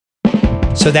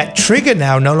So that trigger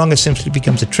now no longer simply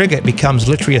becomes a trigger. It becomes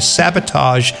literally a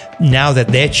sabotage now that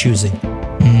they're choosing.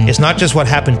 It's not just what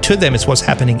happened to them, it's what's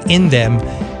happening in them.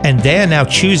 And they're now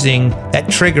choosing that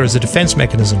trigger as a defense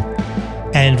mechanism.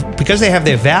 And because they have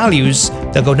their values,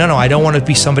 they'll go, no, I don't want to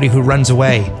be somebody who runs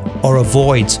away or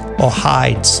avoids or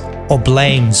hides or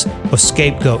blames or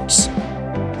scapegoats.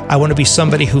 I want to be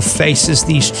somebody who faces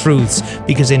these truths,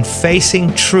 because in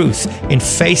facing truth, in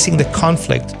facing the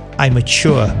conflict, I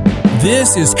mature.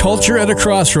 This is Culture at a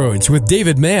Crossroads with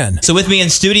David Mann. So with me in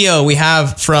studio, we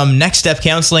have from Next Step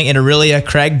Counseling in Orillia,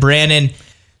 Craig Brannon.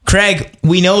 Craig,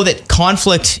 we know that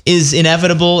conflict is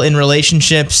inevitable in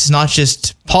relationships, not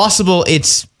just possible,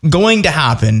 it's going to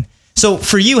happen. So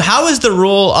for you, how has the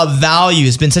role of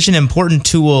values been such an important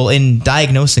tool in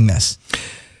diagnosing this?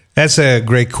 That's a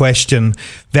great question.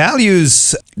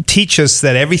 Values teach us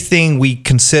that everything we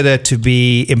consider to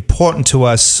be important to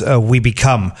us, we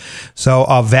become. So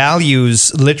our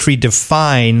values literally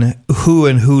define who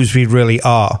and whose we really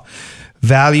are.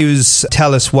 Values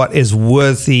tell us what is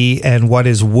worthy and what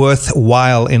is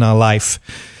worthwhile in our life.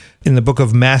 In the book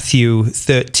of Matthew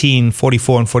 13,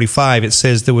 44 and 45, it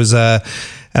says there was a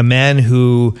man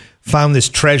who found this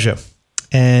treasure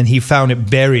and he found it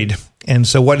buried. And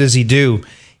so what does he do?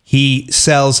 He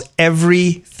sells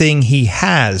everything he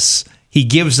has. He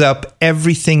gives up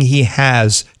everything he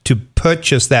has to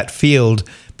purchase that field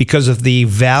because of the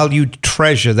valued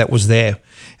treasure that was there.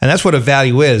 And that's what a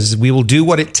value is. We will do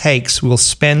what it takes. We will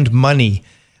spend money.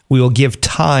 We will give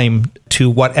time to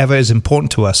whatever is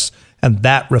important to us. And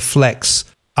that reflects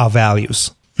our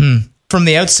values. From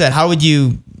the outset, how would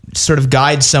you sort of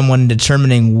guide someone in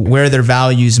determining where their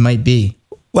values might be?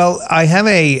 Well, I have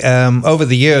over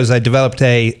the years, I developed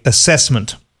a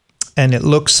assessment, and it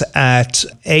looks at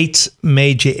 8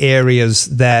 major areas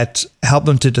that help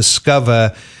them to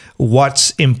discover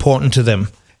what's important to them.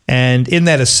 And in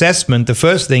that assessment, the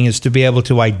first thing is to be able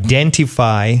to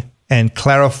identify and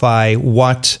clarify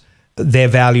what their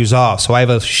values are. So I have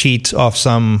a sheet of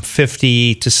some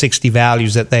 50 to 60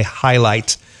 values that they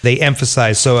highlight. They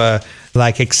emphasize, so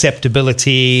like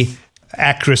acceptability,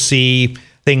 accuracy,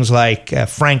 things like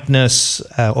frankness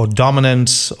or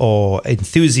dominance or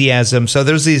enthusiasm. So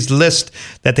there's these lists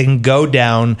that they can go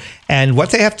down, and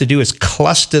what they have to do is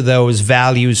cluster those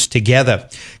values together,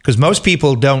 because most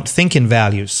people don't think in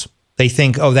values. They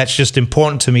think, oh, that's just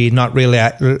important to me, not really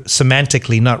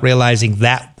semantically, not realizing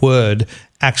that word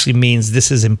actually means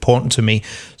this is important to me.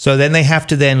 So then they have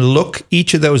to then look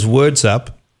each of those words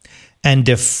up and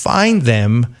define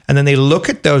them, and then they look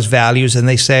at those values and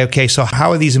they say, okay, so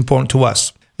how are these important to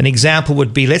us? An example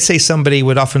would be, let's say somebody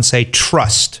would often say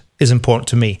trust is important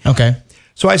to me. Okay.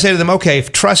 So I say to them, okay,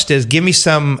 if trust is, give me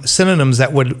some synonyms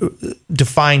that would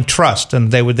define trust.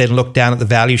 And they would then look down at the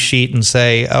value sheet and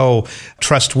say, oh,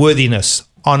 trustworthiness,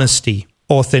 honesty,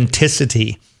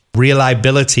 authenticity,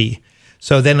 reliability.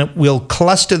 So then we'll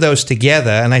cluster those together,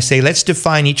 and I say, let's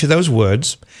define each of those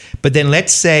words, but then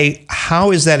let's say, how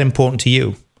is that important to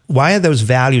you? Why are those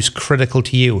values critical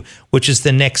to you? Which is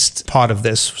the next part of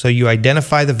this. So you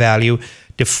identify the value,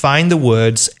 define the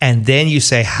words, and then you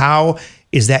say, how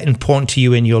is that important to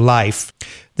you in your life?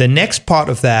 The next part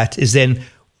of that is then,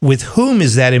 with whom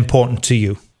is that important to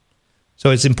you?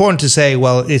 So it's important to say,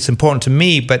 well, it's important to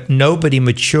me, but nobody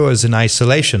matures in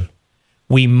isolation.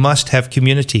 We must have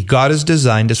community. God has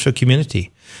designed us for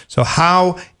community. So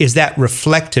how is that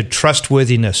reflected?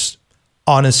 Trustworthiness,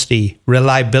 honesty,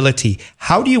 reliability.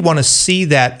 How do you want to see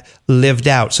that lived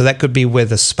out? So that could be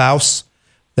with a spouse.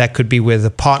 That could be with a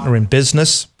partner in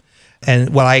business.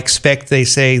 And I expect, they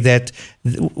say that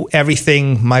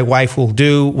everything my wife will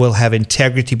do will have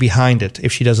integrity behind it.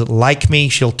 If she doesn't like me,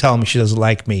 she'll tell me she doesn't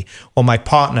like me. Or my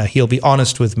partner, he'll be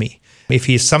honest with me. If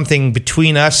he's something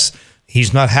between us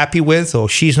he's not happy with, or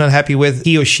she's not happy with,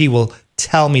 he or she will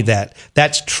tell me that.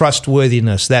 That's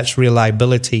trustworthiness. That's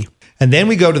reliability. And then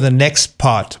we go to the next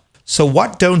part. So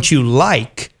what don't you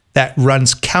like that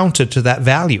runs counter to that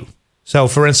value? So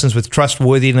for instance, with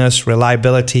trustworthiness,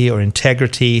 reliability, or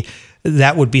integrity,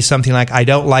 that would be something like, I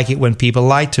don't like it when people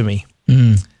lie to me.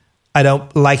 I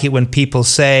don't like it when people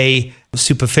say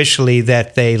superficially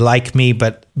that they like me,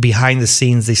 but behind the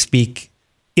scenes they speak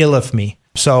ill of me.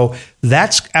 So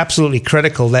that's absolutely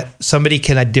critical, that somebody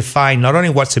can define not only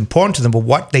what's important to them, but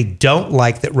what they don't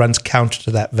like that runs counter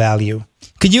to that value.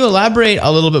 Could you elaborate a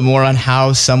little bit more on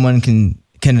how someone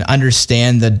can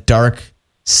understand the dark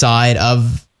side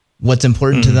of what's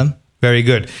important to them? Very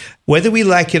good. Whether we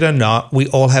like it or not, we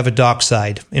all have a dark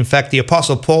side. In fact, the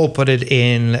Apostle Paul put it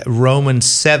in Romans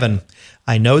 7.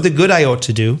 I know the good I ought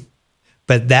to do,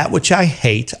 but that which I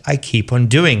hate, I keep on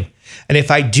doing. And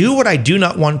if I do what I do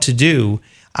not want to do,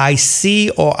 I see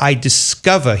or I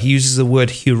discover, he uses the word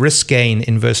heuriskane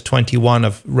in verse 21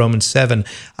 of Romans 7.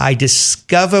 I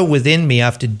discover within me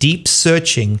after deep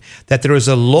searching that there is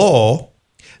a law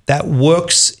that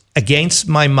works against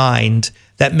my mind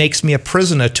that makes me a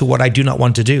prisoner to what I do not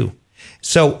want to do.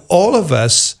 So all of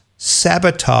us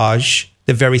sabotage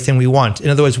the very thing we want. In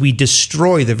other words, we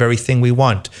destroy the very thing we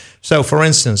want. So for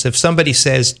instance, if somebody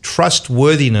says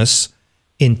trustworthiness,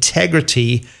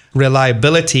 integrity,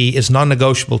 reliability is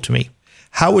non-negotiable to me,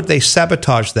 how would they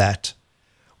sabotage that?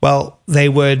 Well, they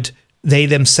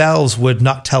themselves would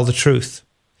not tell the truth.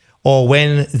 Or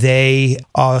when they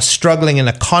are struggling in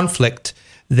a conflict,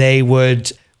 they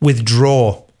would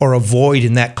withdraw or avoid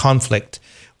in that conflict.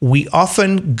 We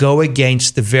often go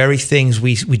against the very things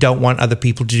we don't want other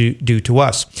people to do to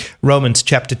us. Romans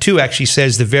chapter 2 actually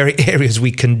says the very areas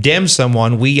we condemn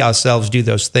someone, we ourselves do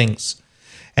those things.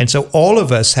 And so all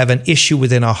of us have an issue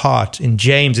within our heart. In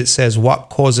James, it says, what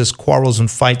causes quarrels and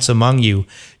fights among you?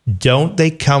 Don't they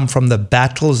come from the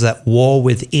battles that war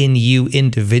within you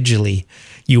individually?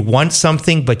 You want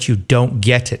something, but you don't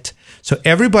get it. So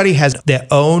everybody has their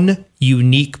own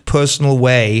unique personal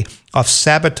way of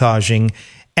sabotaging.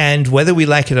 And whether we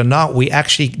like it or not, we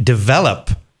actually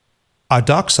develop our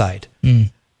dark side.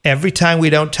 Every time we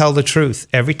don't tell the truth,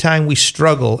 every time we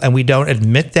struggle and we don't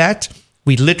admit that,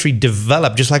 we literally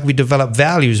develop, just like we develop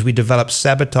values, we develop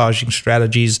sabotaging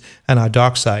strategies and our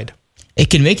dark side. It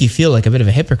can make you feel like a bit of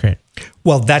a hypocrite.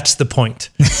 Well, that's the point.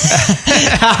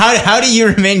 How do you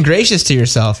remain gracious to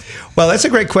yourself? Well, that's a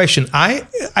great question. I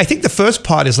think the first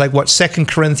part is like what 2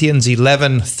 Corinthians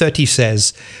 11:30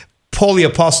 says. Paul the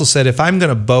Apostle said, if I'm going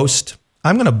to boast,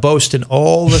 I'm going to boast in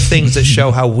all the things that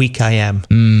show how weak I am.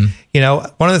 You know,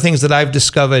 one of the things that I've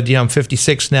discovered, I'm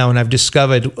 56 now, and I've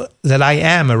discovered that I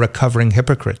am a recovering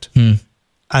hypocrite.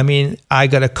 I mean, I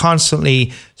got to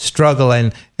constantly struggle.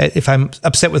 And if I'm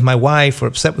upset with my wife or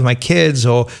upset with my kids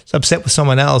or upset with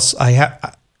someone else,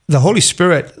 the Holy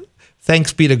Spirit,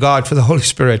 thanks be to God for the Holy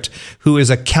Spirit, who is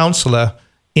a counselor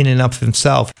in and of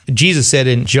himself. Jesus said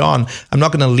in John, I'm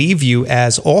not going to leave you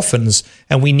as orphans.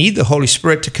 And we need the Holy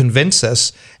Spirit to convince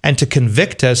us and to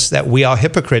convict us that we are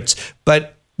hypocrites.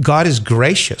 But God is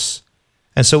gracious.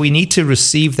 And so we need to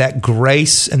receive that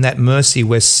grace and that mercy.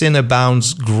 Where sin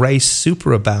abounds, grace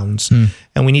superabounds.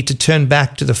 And we need to turn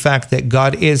back to the fact that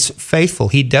God is faithful.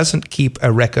 He doesn't keep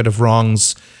a record of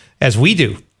wrongs as we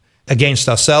do against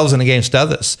ourselves and against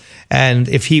others. And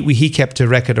if he kept a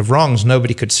record of wrongs,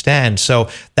 nobody could stand. So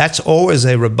that's always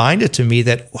a reminder to me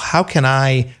that how can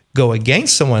I go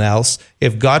against someone else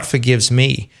if God forgives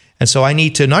me? And so I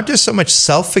need to not just so much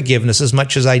self-forgiveness as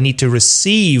much as I need to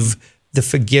receive the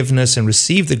forgiveness and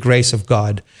receive the grace of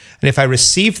God. And if I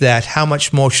receive that, how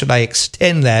much more should I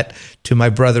extend that to my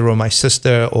brother or my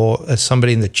sister or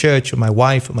somebody in the church or my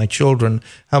wife or my children?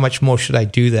 How much more should I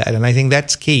do that? And I think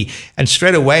that's key. And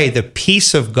straight away, the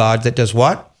peace of God that does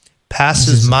what?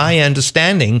 Passes my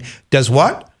understanding. Does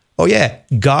what? Oh yeah,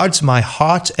 guards my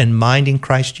heart and mind in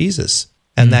Christ Jesus.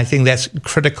 And I think that's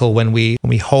critical when we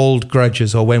hold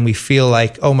grudges or when we feel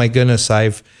like, oh my goodness,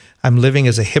 I'm living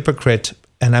as a hypocrite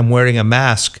and I'm wearing a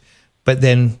mask, but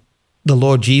then the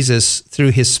Lord Jesus,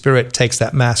 through his Spirit, takes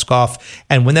that mask off.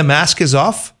 And when the mask is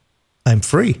off, I'm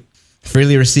free.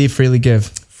 Freely receive, freely give.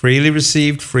 Freely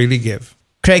received, freely give.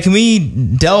 Craig, can we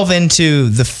delve into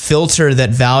the filter that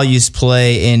values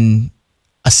play in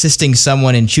assisting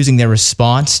someone in choosing their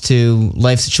response to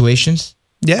life situations?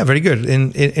 Yeah, very good.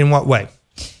 In what way?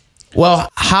 Well,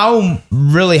 how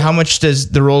much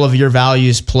does the role of your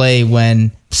values play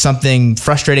when something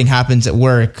frustrating happens at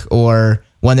work or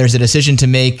when there's a decision to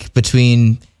make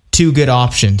between two good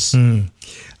options?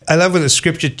 I love what the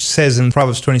scripture says in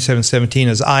Proverbs 27:17,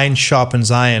 as iron sharpens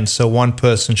iron, so one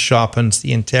person sharpens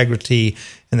the integrity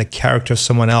and the character of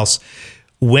someone else.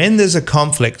 When there's a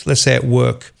conflict, let's say at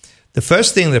work, the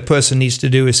first thing the person needs to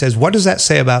do is says, what does that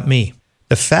say about me?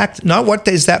 The fact, not what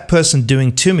is that person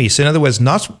doing to me. So in other words,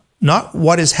 not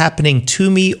what is happening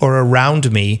to me or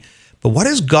around me, but what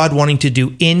is God wanting to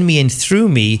do in me and through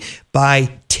me by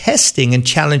testing and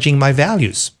challenging my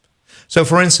values? So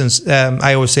for instance,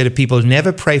 I always say to people,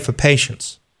 never pray for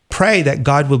patience. Pray that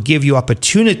God will give you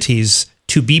opportunities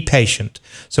to be patient.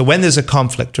 So when there's a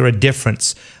conflict or a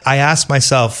difference, I ask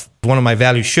myself, one of my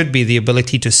values should be the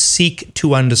ability to seek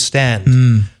to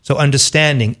understand. So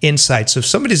understanding, insight. So if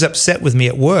somebody's upset with me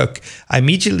at work, I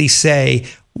immediately say,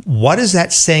 what is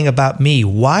that saying about me?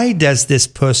 Why does this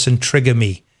person trigger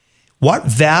me? What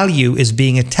value is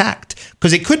being attacked?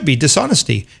 Because it could be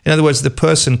dishonesty. In other words, the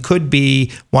person could be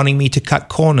wanting me to cut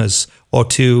corners or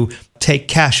to take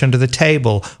cash under the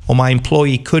table, or my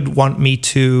employee could want me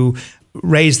to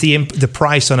raise the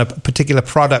price on a particular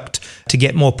product to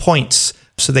get more points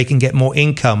so they can get more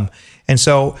income. And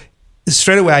so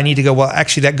straight away I need to go, well,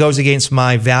 actually that goes against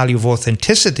my value of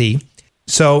authenticity.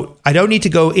 So I don't need to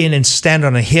go in and stand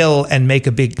on a hill and make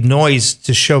a big noise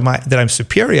to show that I'm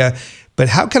superior. But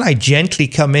how can I gently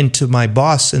come into my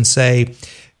boss and say,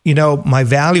 my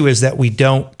value is that we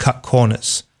don't cut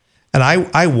corners. And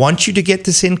I want you to get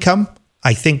this income.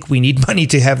 I think we need money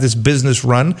to have this business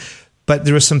run. But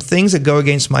there are some things that go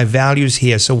against my values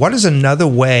here. So what is another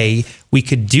way we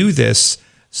could do this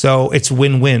so it's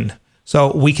win-win?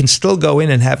 So we can still go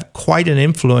in and have quite an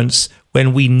influence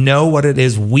when we know what it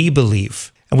is we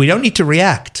believe. And we don't need to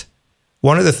react.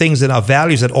 One of the things in our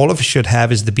values that all of us should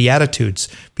have is the Beatitudes.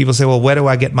 People say, well, where do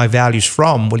I get my values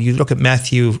from? Well, you look at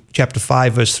Matthew chapter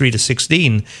 5, verse 3 to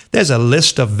 16. There's a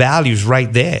list of values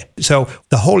right there. So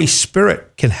the Holy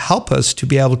Spirit can help us to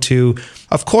be able to,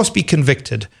 of course, be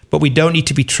convicted, but we don't need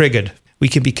to be triggered. We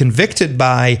can be convicted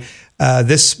by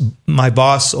my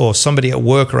boss or somebody at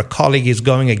work or a colleague is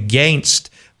going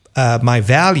against my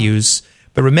values.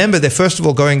 But remember, they're first of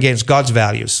all going against God's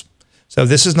values. So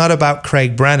this is not about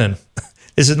Craig Brennan.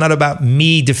 This is not about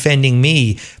me defending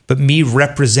me, but me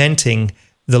representing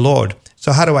the Lord.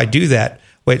 So how do I do that?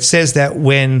 Well, it says that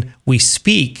when we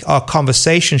speak, our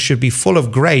conversation should be full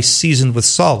of grace, seasoned with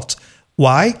salt.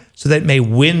 Why? So that it may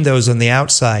win those on the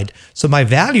outside. So my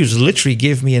values literally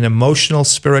give me an emotional,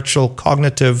 spiritual,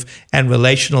 cognitive, and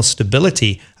relational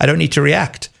stability. I don't need to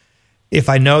react if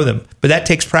I know them. But that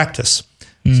takes practice.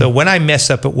 So when I mess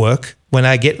up at work, when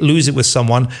I lose it with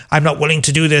someone, I'm not willing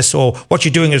to do this, or what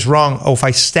you're doing is wrong, or if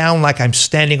I sound like I'm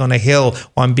standing on a hill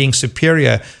or I'm being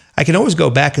superior, I can always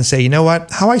go back and say, you know what,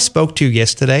 how I spoke to you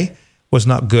yesterday was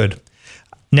not good.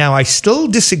 Now, I still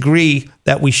disagree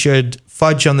that we should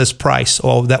fudge on this price,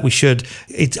 or that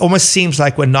it almost seems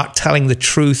like we're not telling the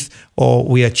truth or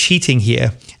we are cheating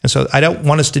here. And so I don't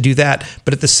want us to do that.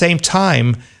 But at the same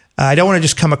time, I don't want to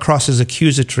just come across as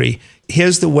accusatory.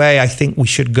 Here's the way I think we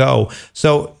should go.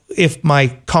 So if my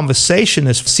conversation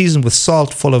is seasoned with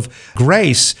salt, full of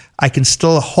grace, I can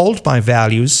still hold my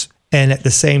values and at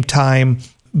the same time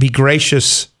be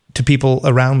gracious to people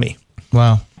around me.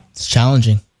 Wow. It's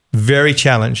challenging. Very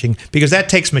challenging, because that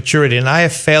takes maturity. And I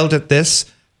have failed at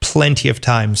this plenty of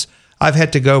times. I've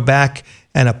had to go back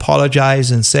and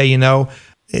apologize and say,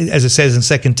 as it says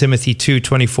in 2 Timothy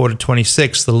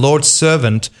 2:24-26, the Lord's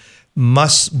servant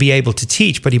must be able to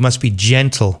teach, but he must be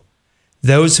gentle.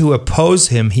 Those who oppose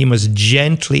him, he must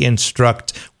gently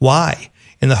instruct. Why?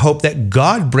 In the hope that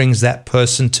God brings that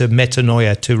person to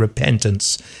metanoia, to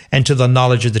repentance, and to the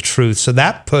knowledge of the truth. So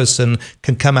that person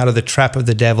can come out of the trap of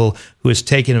the devil who has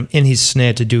taken him in his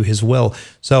snare to do his will.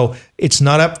 So it's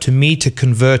not up to me to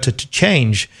convert or to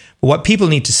change. But what people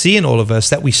need to see in all of us,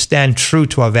 that we stand true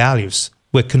to our values.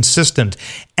 We're consistent.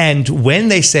 And when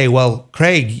they say, well,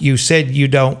 Craig, you said you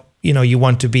don't, you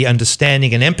want to be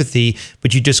understanding and empathy,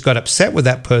 but you just got upset with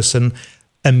that person,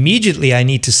 immediately I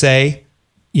need to say,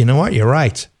 you know what, you're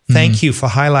right. Thank you for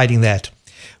highlighting that.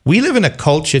 We live in a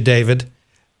culture, David,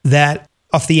 that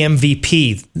of the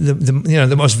MVP,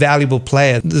 the most valuable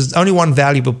player, there's only one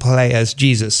valuable player as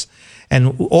Jesus.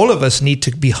 And all of us need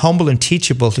to be humble and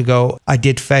teachable to go, I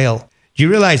did fail. Do you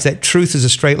realize that truth is a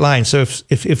straight line? So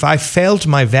if I failed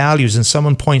my values and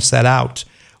someone points that out,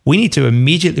 we need to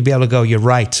immediately be able to go, you're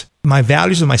right. My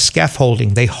values are my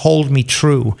scaffolding. They hold me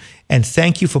true. And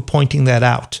thank you for pointing that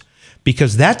out.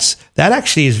 Because that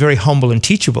actually is very humble and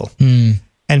teachable.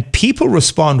 And people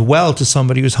respond well to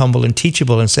somebody who's humble and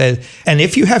teachable and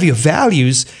if you have your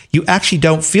values, you actually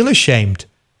don't feel ashamed.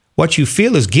 What you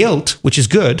feel is guilt, which is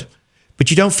good, but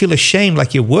you don't feel ashamed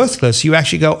like you're worthless. You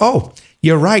actually go, oh,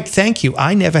 you're right, thank you.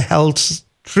 I never held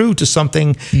true to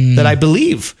something that I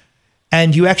believe.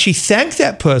 And you actually thank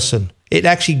that person. It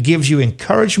actually gives you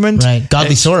encouragement. Right,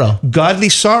 godly sorrow. Godly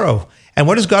sorrow. And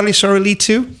what does godly sorrow lead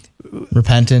to?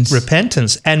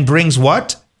 Repentance. And brings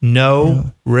what?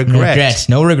 No regret.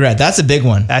 No regret. That's a big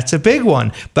one. That's a big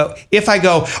one. But if I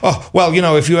go, oh, well,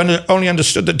 if you only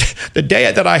understood the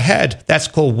day that I had, that's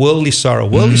called worldly sorrow.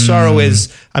 Worldly sorrow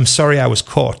is, I'm sorry I was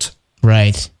caught.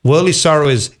 Right. Worldly sorrow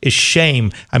is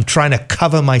shame. I'm trying to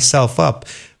cover myself up.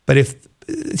 But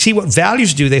see what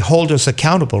values do, they hold us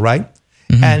accountable, right?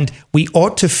 And we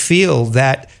ought to feel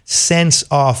that sense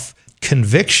of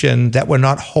conviction that we're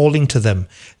not holding to them.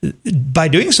 By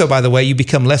doing so, by the way, you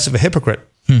become less of a hypocrite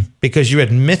because you're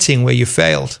admitting where you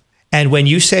failed. And when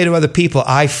you say to other people,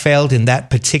 I failed in that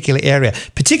particular area,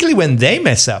 particularly when they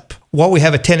mess up, what we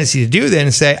have a tendency to do then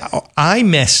is say, oh, I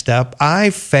messed up, I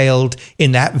failed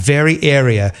in that very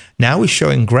area. Now we're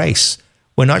showing grace.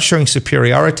 we're not showing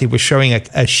superiority. We're showing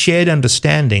a shared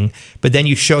understanding, but then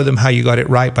you show them how you got it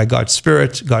right by God's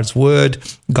Spirit, God's Word,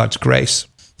 God's grace.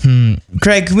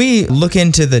 Craig, can we look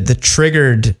into the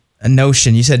triggered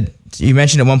notion? You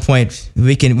mentioned at one point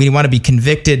we want to be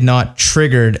convicted, not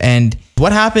triggered. And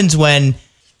what happens when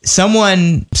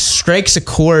someone strikes a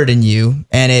chord in you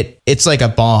and it's like a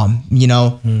bomb, you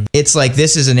know? It's like,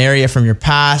 this is an area from your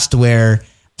past where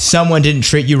someone didn't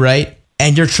treat you right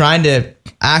and you're trying to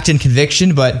act in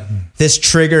conviction, but this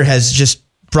trigger has just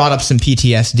brought up some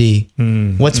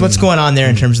PTSD. What's going on there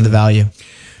in terms of the value?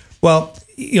 Well,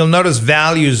 you'll notice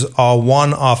values are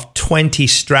one of 20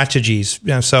 strategies.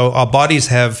 So our bodies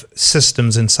have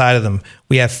systems inside of them.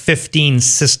 We have 15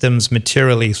 systems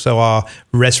materially. So our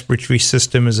respiratory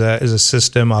system is a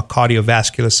system, our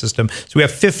cardiovascular system. So we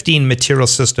have 15 material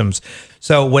systems.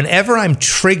 So whenever I'm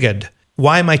triggered,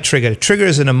 why am I triggered? A trigger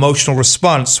is an emotional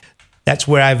response. That's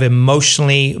where I've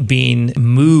emotionally been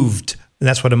moved. And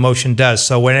that's what emotion does.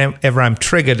 So whenever I'm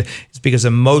triggered, it's because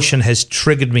emotion has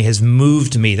triggered me, has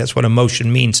moved me. That's what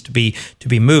emotion means, to be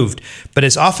moved. But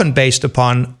it's often based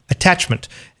upon attachment.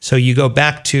 So you go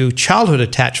back to childhood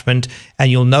attachment,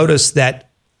 and you'll notice that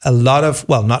I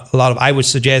would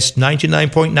suggest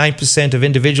 99.9% of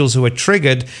individuals who are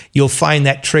triggered, you'll find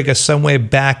that trigger somewhere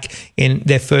back in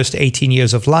their first 18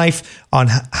 years of life on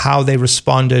how they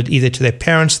responded either to their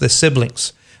parents, their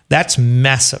siblings. That's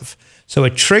massive. So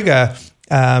a trigger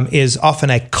is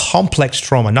often a complex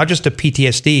trauma, not just a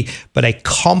PTSD, but a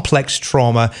complex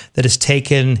trauma that has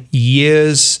taken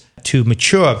years to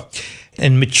mature,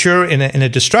 and mature in a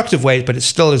destructive way, but it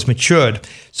still is matured.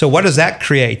 So what does that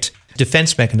create?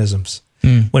 Defense mechanisms.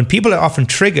 When people are often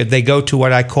triggered, they go to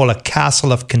what I call a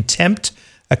castle of contempt,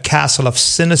 a castle of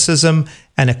cynicism,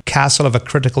 and a castle of a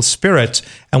critical spirit.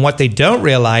 And what they don't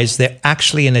realize, they're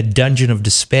actually in a dungeon of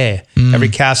despair. Every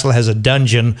castle has a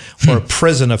dungeon or a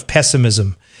prison of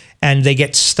pessimism. And they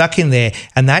get stuck in there.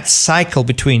 And that cycle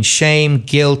between shame,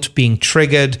 guilt, being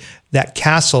triggered, that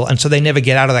castle. And so they never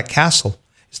get out of that castle.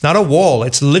 It's not a wall.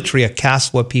 It's literally a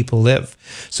castle where people live.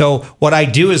 So what I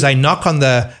do is I knock on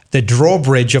the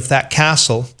drawbridge of that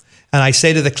castle, and I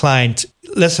say to the client,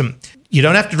 listen, you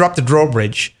don't have to drop the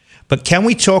drawbridge, but can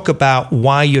we talk about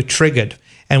why you're triggered?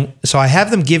 And so I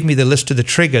have them give me the list of the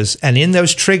triggers, and in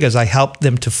those triggers, I help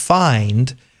them to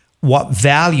find what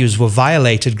values were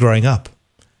violated growing up.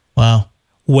 Wow.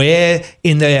 Where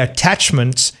in their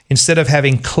attachments, instead of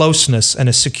having closeness and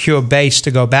a secure base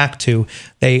to go back to,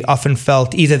 they often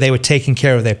felt either they were taking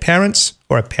care of their parents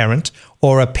or a parent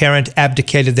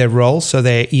abdicated their role, so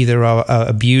they either are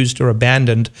abused or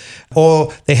abandoned,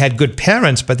 or they had good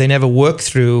parents, but they never worked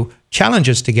through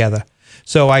challenges together.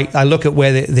 So I look at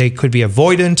where they could be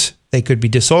avoidant, they could be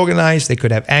disorganized, they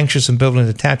could have anxious ambivalent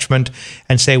attachment,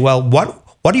 and say, well, what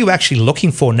are you actually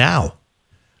looking for now?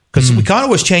 Because we can't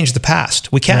always change the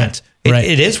past. We can't. Right.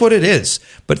 It is what it is.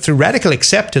 But through radical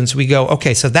acceptance, we go,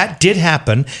 okay, so that did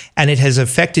happen, and it has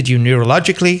affected you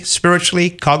neurologically, spiritually,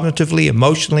 cognitively,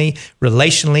 emotionally,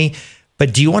 relationally.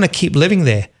 But do you want to keep living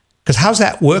there? Because how's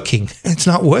that working? It's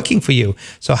not working for you.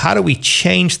 So how do we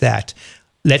change that?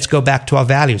 Let's go back to our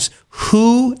values.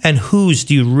 Who and whose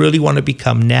do you really want to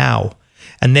become now?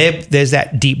 And there's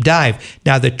that deep dive.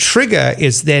 Now, the trigger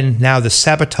is then now the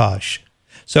sabotage.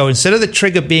 So instead of the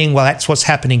trigger being, well, that's what's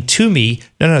happening to me,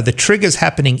 no, the trigger's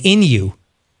happening in you,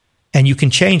 and you can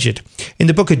change it. In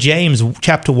the book of James,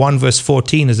 chapter 1, verse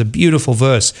 14, is a beautiful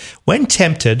verse. When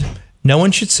tempted, no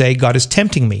one should say, God is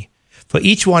tempting me. For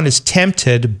each one is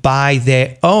tempted by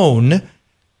their own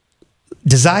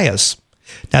desires.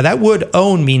 Now, that word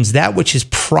own means that which is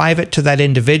private to that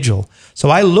individual. So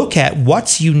I look at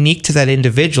what's unique to that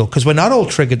individual, because we're not all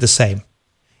triggered the same.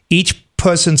 Each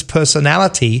person's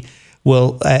personality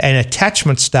and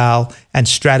attachment style and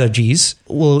strategies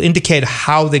will indicate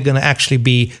how they're going to actually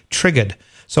be triggered.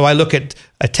 So I look at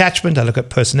attachment, I look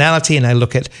at personality, and I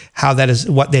look at how that is,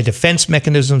 what their defense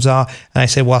mechanisms are. And I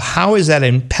say, well, how is that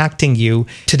impacting you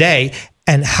today?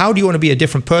 And how do you want to be a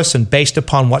different person based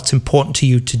upon what's important to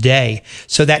you today?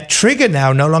 So that trigger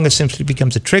now no longer simply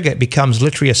becomes a trigger. It becomes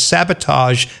literally a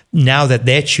sabotage now that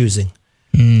they're choosing.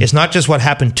 It's not just what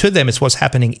happened to them, it's what's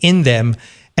happening in them.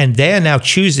 And they are now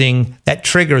choosing that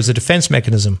trigger as a defense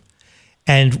mechanism.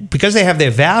 And because they have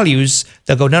their values,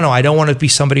 they'll go, no, I don't want to be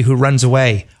somebody who runs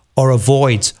away or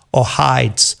avoids or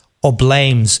hides or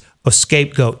blames or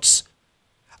scapegoats.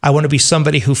 I want to be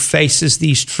somebody who faces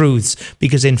these truths,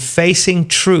 because in facing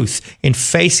truth, in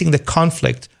facing the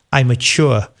conflict, I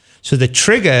mature. So the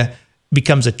trigger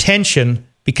becomes a tension,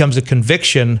 becomes a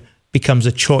conviction, becomes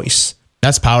a choice.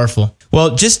 That's powerful.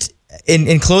 Well, just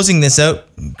in closing this out,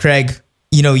 Craig,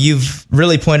 you've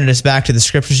really pointed us back to the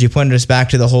scriptures. You pointed us back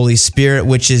to the Holy Spirit,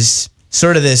 which is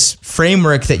sort of this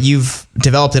framework that you've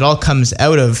developed. It all comes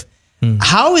out of.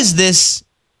 How is this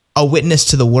a witness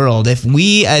to the world? If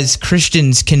we as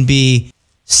Christians can be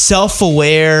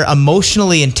self-aware,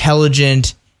 emotionally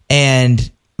intelligent,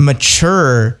 and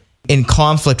mature in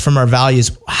conflict from our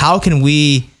values, how can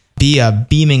we be a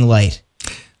beaming light?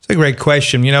 It's a great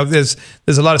question. There's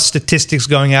a lot of statistics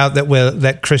going out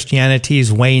that Christianity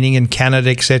is waning in Canada,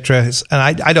 etc.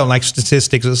 And I don't like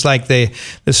statistics. It's like the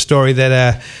story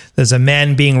that there's a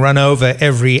man being run over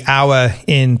every hour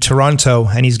in Toronto,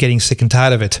 and he's getting sick and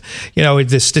tired of it.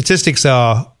 The statistics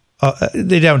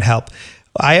they don't help.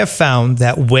 I have found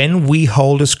that when we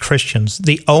hold as Christians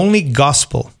the only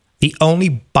gospel, the only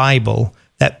Bible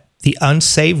that the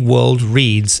unsaved world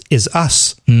reads is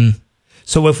us.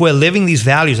 So if we're living these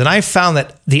values, and I found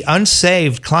that the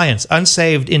unsaved clients,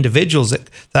 unsaved individuals that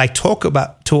I talk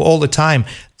about to all the time,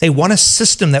 they want a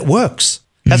system that works.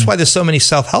 That's why there's so many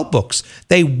self-help books.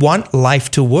 They want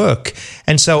life to work.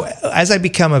 And so as I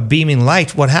become a beaming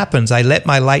light, what happens? I let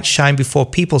my light shine before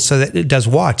people so that it does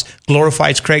what?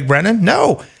 Glorifies Craig Brennan?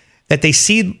 No. That they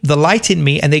see the light in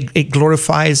me and it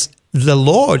glorifies the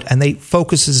Lord, and they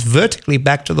focuses vertically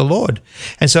back to the Lord.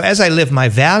 And so as I live my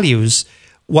values,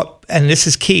 and this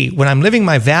is key, when I'm living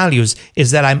my values,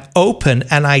 is that I'm open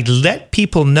and I let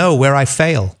people know where I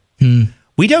fail.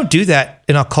 We don't do that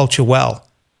in our culture well.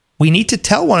 We need to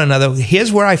tell one another,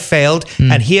 here's where I failed,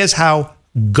 and here's how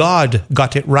God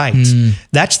got it right.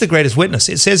 That's the greatest witness.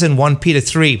 It says in 1 Peter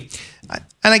 3,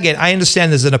 and again, I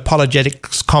understand there's an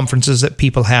apologetics conferences that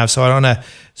people have, so I don't want to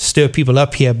stir people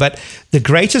up here, but the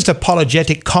greatest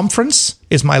apologetic conference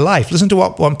is my life. Listen to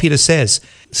what 1 Peter says.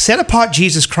 Set apart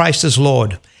Jesus Christ as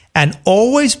Lord, and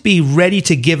always be ready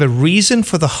to give a reason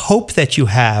for the hope that you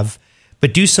have,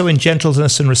 but do so in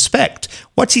gentleness and respect.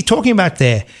 What's he talking about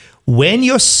there? When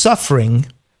you're suffering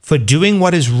for doing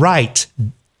what is right,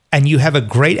 and you have a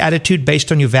great attitude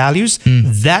based on your values,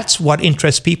 that's what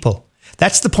interests people.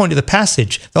 That's the point of the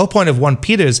passage. The whole point of 1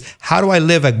 Peter is, how do I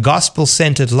live a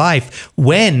gospel-centered life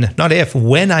when, not if,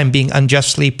 when I'm being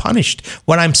unjustly punished,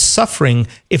 when I'm suffering,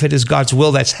 if it is God's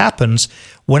will that happens,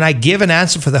 when I give an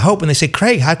answer for the hope and they say,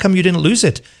 Craig, how come you didn't lose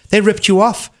it? They ripped you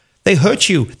off. They hurt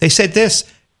you. They said this.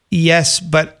 Yes,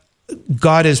 but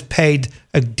God has paid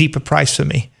a deeper price for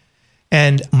me.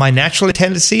 And my natural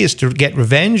tendency is to get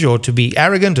revenge or to be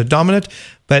arrogant or dominant,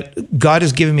 but God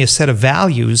has given me a set of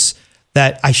values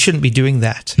that I shouldn't be doing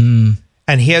that. And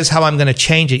here's how I'm going to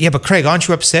change it. Yeah, but Craig, aren't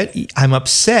you upset? I'm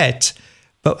upset,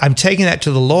 but I'm taking that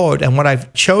to the Lord. And what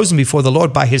I've chosen before the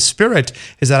Lord by his Spirit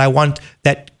is that I want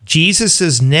that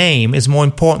Jesus's name is more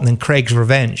important than Craig's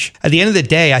revenge. At the end of the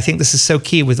day, I think this is so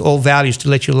key with all values to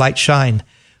let your light shine.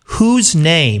 Whose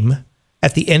name,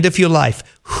 at the end of your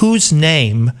life, whose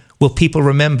name will people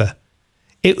remember?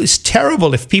 It was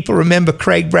terrible if people remember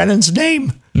Craig Brennan's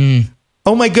name.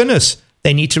 Oh my goodness.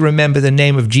 They need to remember the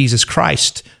name of Jesus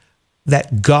Christ,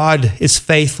 that God is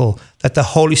faithful, that the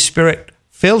Holy Spirit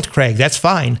filled Craig. That's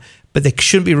fine. But they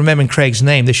shouldn't be remembering Craig's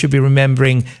name. They should be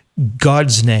remembering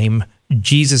God's name,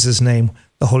 Jesus' name,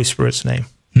 the Holy Spirit's name.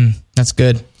 That's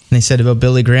good. And they said about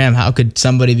Billy Graham, how could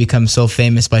somebody become so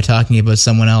famous by talking about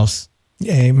someone else?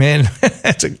 Amen.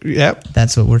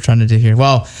 That's what we're trying to do here.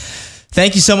 Well,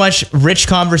 thank you so much. Rich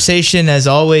conversation as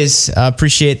always.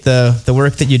 Appreciate the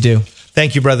work that you do.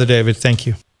 Thank you, Brother David. Thank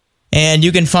you. And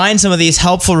you can find some of these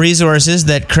helpful resources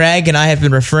that Craig and I have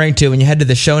been referring to when you head to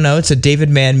the show notes at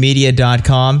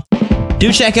davidmanmedia.com.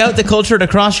 Do check out the Culture at a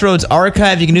Crossroads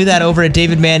archive. You can do that over at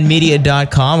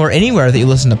davidmanmedia.com or anywhere that you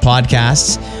listen to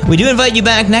podcasts. We do invite you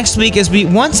back next week as we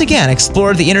once again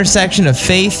explore the intersection of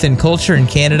faith and culture in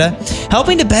Canada,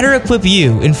 helping to better equip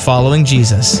you in following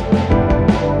Jesus.